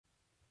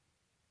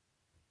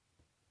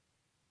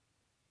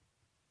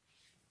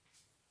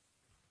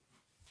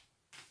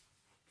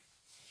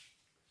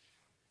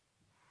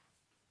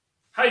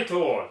Hi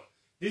to all!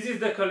 This is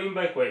the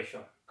Kalimba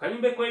equation.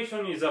 Kalimba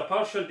equation is a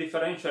partial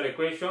differential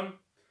equation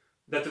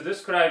that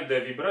describes the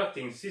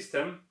vibrating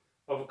system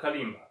of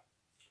Kalimba.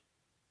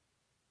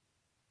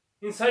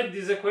 Inside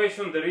this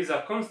equation there is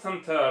a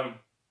constant term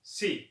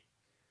C.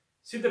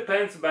 C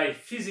depends by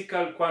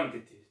physical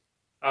quantities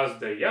as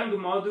the Young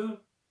module,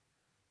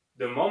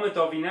 the moment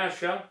of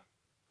inertia,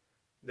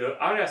 the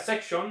area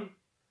section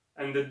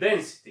and the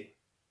density.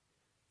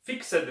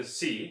 Fixed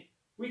C,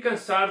 we can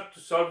start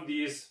to solve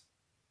this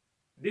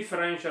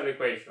differential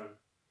equation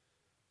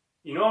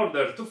in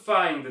order to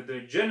find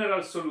the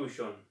general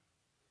solution.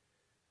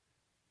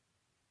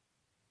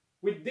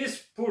 With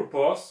this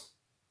purpose,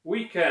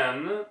 we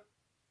can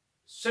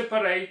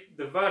separate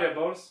the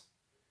variables,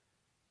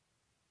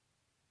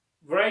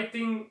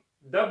 writing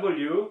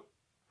W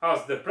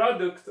as the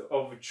product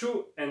of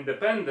two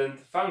independent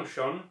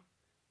functions,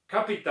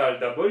 capital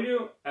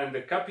W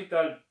and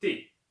capital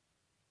T.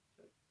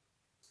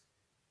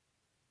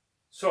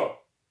 So,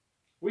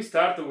 we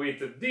start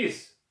with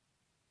this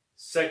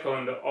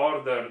second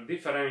order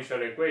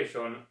differential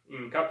equation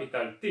in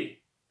capital T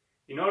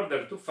in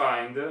order to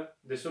find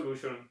the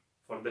solution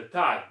for the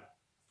time.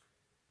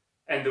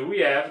 And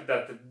we have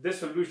that the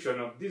solution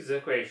of this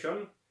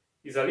equation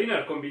is a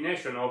linear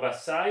combination of a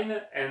sine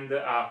and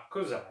a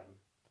cosine.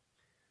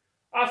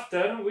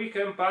 After, we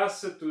can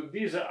pass to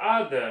this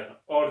other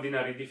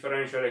ordinary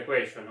differential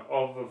equation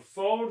of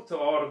fourth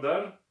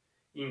order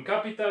in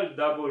capital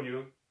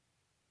W.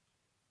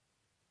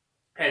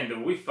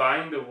 And we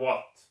find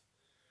what?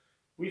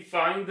 We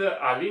find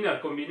a linear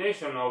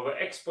combination of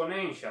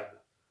exponential,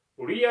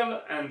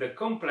 real and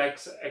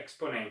complex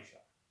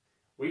exponential.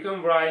 We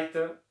can write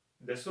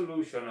the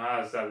solution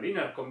as a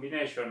linear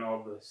combination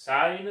of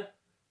sine,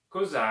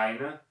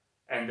 cosine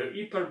and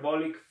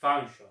hyperbolic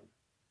function.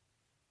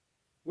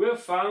 We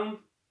have found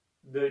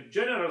the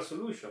general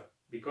solution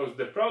because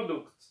the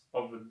product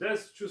of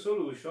these two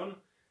solutions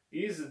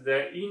is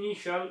the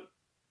initial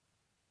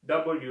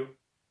W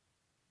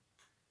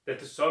that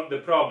solve the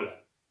problem.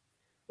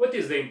 What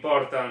is the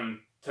important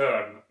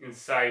term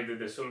inside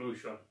the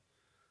solution?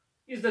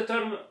 Is the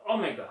term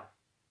omega.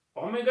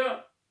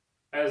 Omega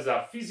has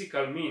a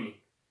physical meaning.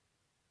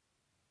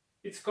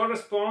 It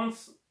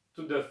corresponds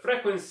to the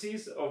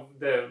frequencies of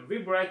the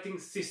vibrating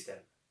system.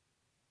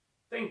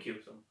 Thank you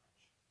so much.